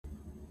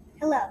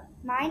Hello,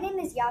 my name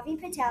is Yahvi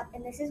Patel,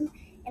 and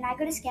I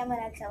go to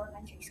ScanlanOaks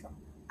Elementary School.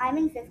 I'm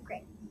in 5th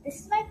grade. This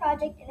is my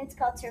project, and it's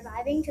called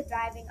Surviving to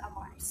Thriving on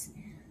Mars.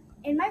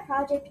 In my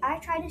project, I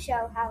try to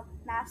show how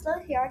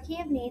Maslow's hierarchy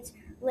of needs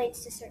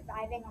relates to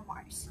surviving on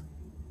Mars.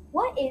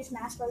 What is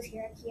Maslow's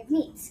hierarchy of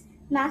needs?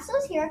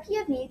 Maslow's hierarchy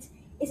of needs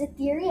is a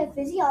theory of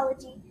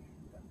physiology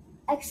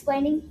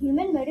explaining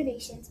human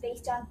motivations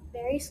based on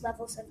various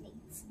levels of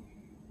needs.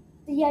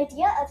 The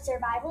idea of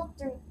survival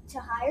through to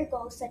higher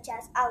goals such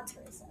as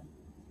altruism.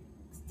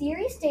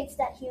 Theory states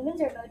that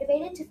humans are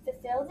motivated to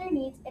fulfill their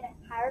needs in a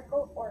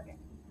hierarchical order.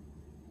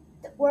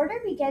 The order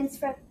begins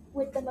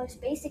with the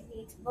most basic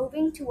needs,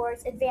 moving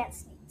towards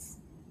advanced needs.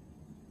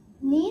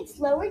 Needs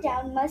lower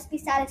down must be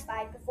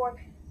satisfied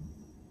before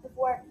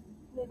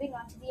moving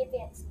on to the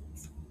advanced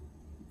needs.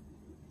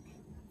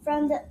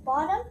 From the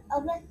bottom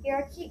of the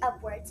hierarchy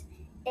upwards,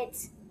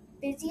 it's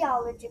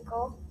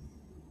physiological,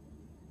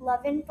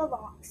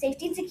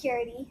 safety and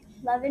security,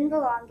 love and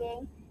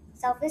belonging,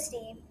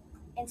 self-esteem,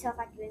 and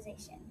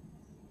self-actualization.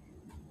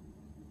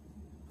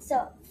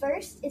 So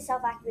first is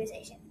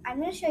self-actualization. I'm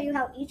going to show you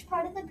how each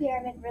part of the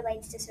pyramid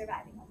relates to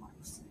surviving on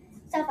Mars.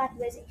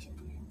 Self-actualization.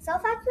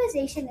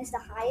 Self-actualization is the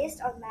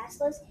highest on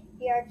Maslow's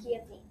hierarchy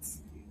of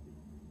needs.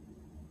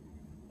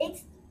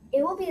 It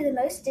will be the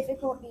most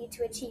difficult need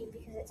to achieve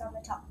because it's on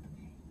the top.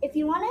 If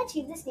you want to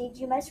achieve this need,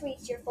 you must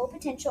reach your full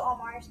potential on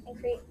Mars and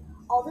create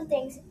all the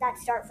things that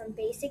start from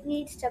basic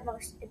needs to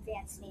most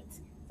advanced needs.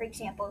 For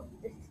example,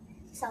 the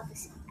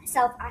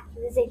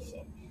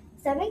self-actualization.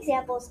 Some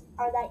examples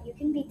are that you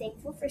can be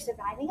thankful for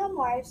surviving on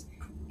Mars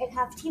and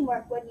have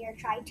teamwork when you're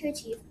trying to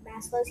achieve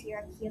Maslow's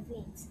hierarchy of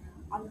needs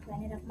on the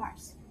planet of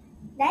Mars.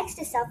 Next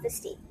is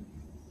self-esteem.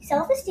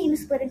 Self-esteem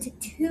is split into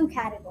two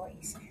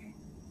categories,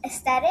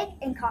 aesthetic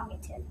and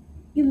cognitive.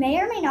 You may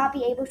or may not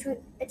be able to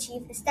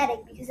achieve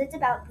aesthetic because it's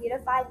about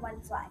beautifying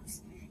one's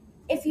lives.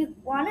 If you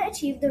want to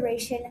achieve the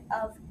duration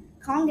of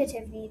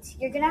cognitive needs,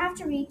 you're going to have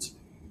to reach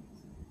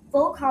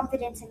full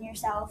confidence in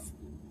yourself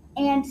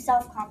and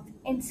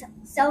self-confidence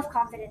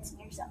in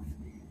yourself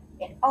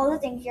in all the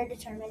things you're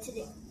determined to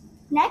do.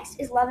 Next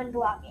is love and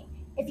belonging.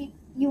 If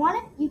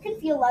you can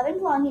feel love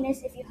and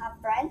belongingness if you have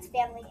friends,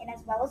 family, and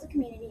as well as a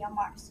community on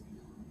Mars.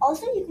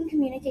 Also, you can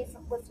communicate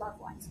with loved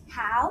ones.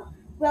 How?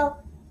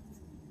 Well,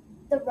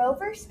 the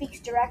rover speaks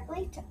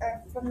directly to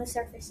Earth from the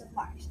surface of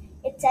Mars.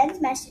 It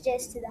sends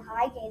messages to the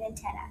high-gain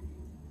antenna,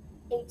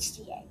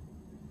 HGA.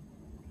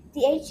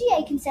 The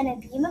HGA can send a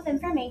beam of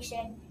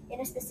information in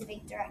a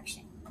specific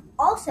direction.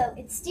 Also,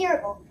 it's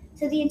steerable,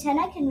 so the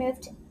antenna can move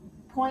to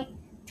point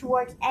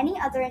towards any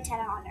other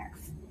antenna on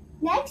Earth.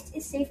 Next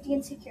is safety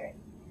and security.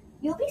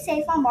 You'll be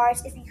safe on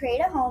Mars if you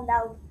create a home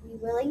that will be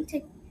willing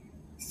to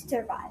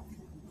survive.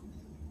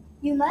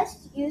 You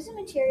must use a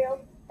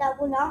material that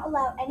will not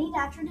allow any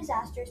natural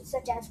disasters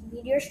such as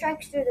meteor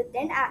strikes through the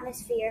thin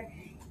atmosphere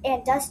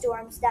and dust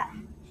storms that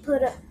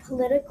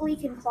politically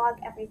can clog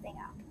everything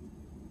up.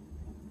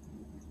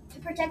 To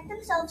protect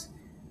themselves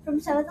from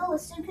some of the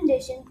listed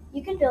conditions,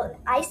 you can build an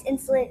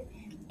ice-insulated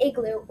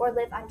igloo or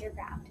live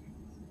underground.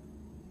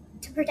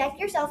 To protect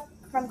yourself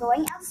from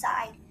going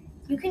outside,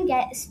 you can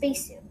get a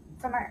spacesuit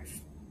from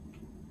Earth.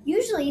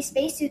 Usually,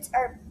 spacesuits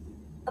are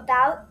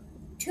about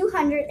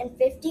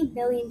 $250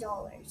 million.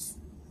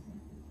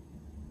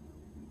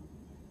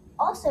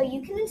 Also,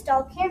 you can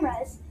install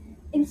cameras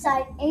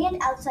inside and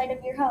outside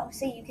of your home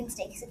so you can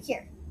stay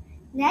secure.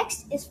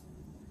 Next is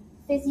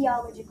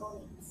physiological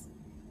needs.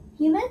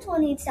 Humans will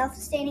need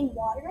self-sustaining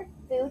water,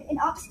 food, and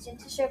oxygen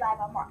to survive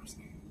on Mars.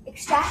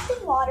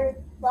 Extracting water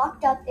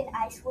locked up in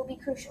ice will be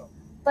crucial,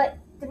 but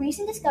the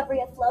recent discovery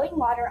of flowing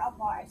water on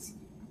Mars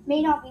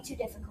may not be too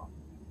difficult.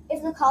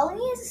 If the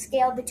colony is a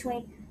scale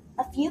between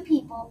a few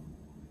people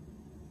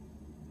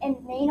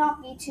and may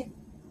not be to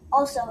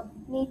also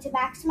need to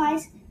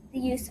maximize the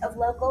use of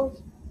local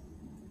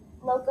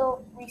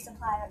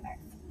resupply on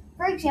Earth.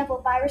 For example,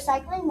 by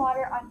recycling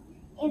water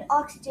and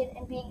oxygen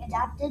and being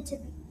adapted to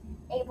be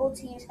able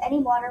to use any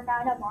water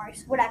found on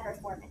Mars, whatever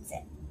form it's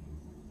in.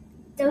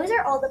 Those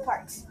are all the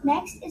parts.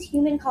 Next is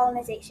human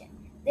colonization.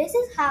 This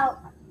is how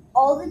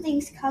all the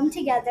things come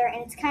together,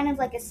 and it's kind of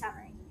like a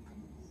summary.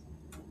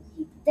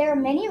 There are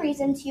many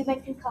reasons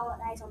humans can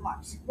colonize on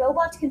Mars.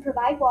 Robots can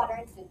provide water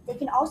and food. They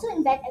can also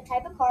invent a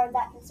type of car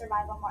that can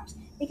survive on Mars.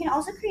 They can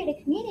also create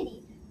a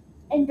community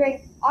and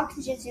bring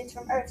oxygen suits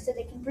from Earth so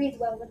they can breathe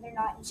well when they're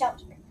not in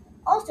shelter.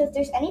 Also, if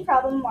there's any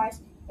problem on Mars,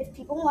 if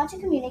people want to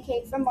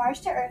communicate from Mars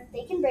to Earth,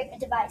 they can bring a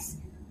device,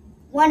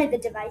 one of the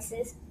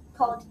devices,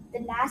 called the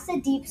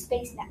NASA Deep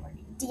Space Network,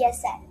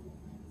 DSN.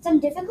 Some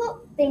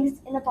difficult things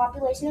in the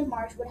population of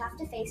Mars would have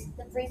to face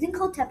the freezing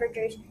cold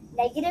temperatures,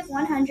 negative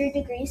 100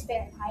 degrees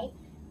Fahrenheit,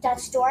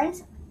 dust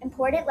storms,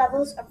 important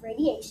levels of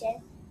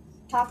radiation,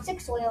 toxic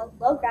soil,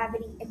 low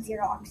gravity, and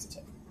zero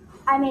oxygen.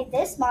 I made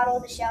this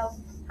model to show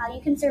how you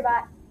can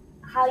survive,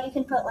 how you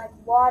can put like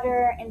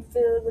water and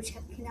food, which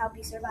can help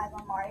you survive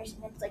on Mars,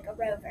 and it's like a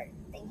rover.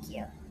 Thank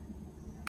you.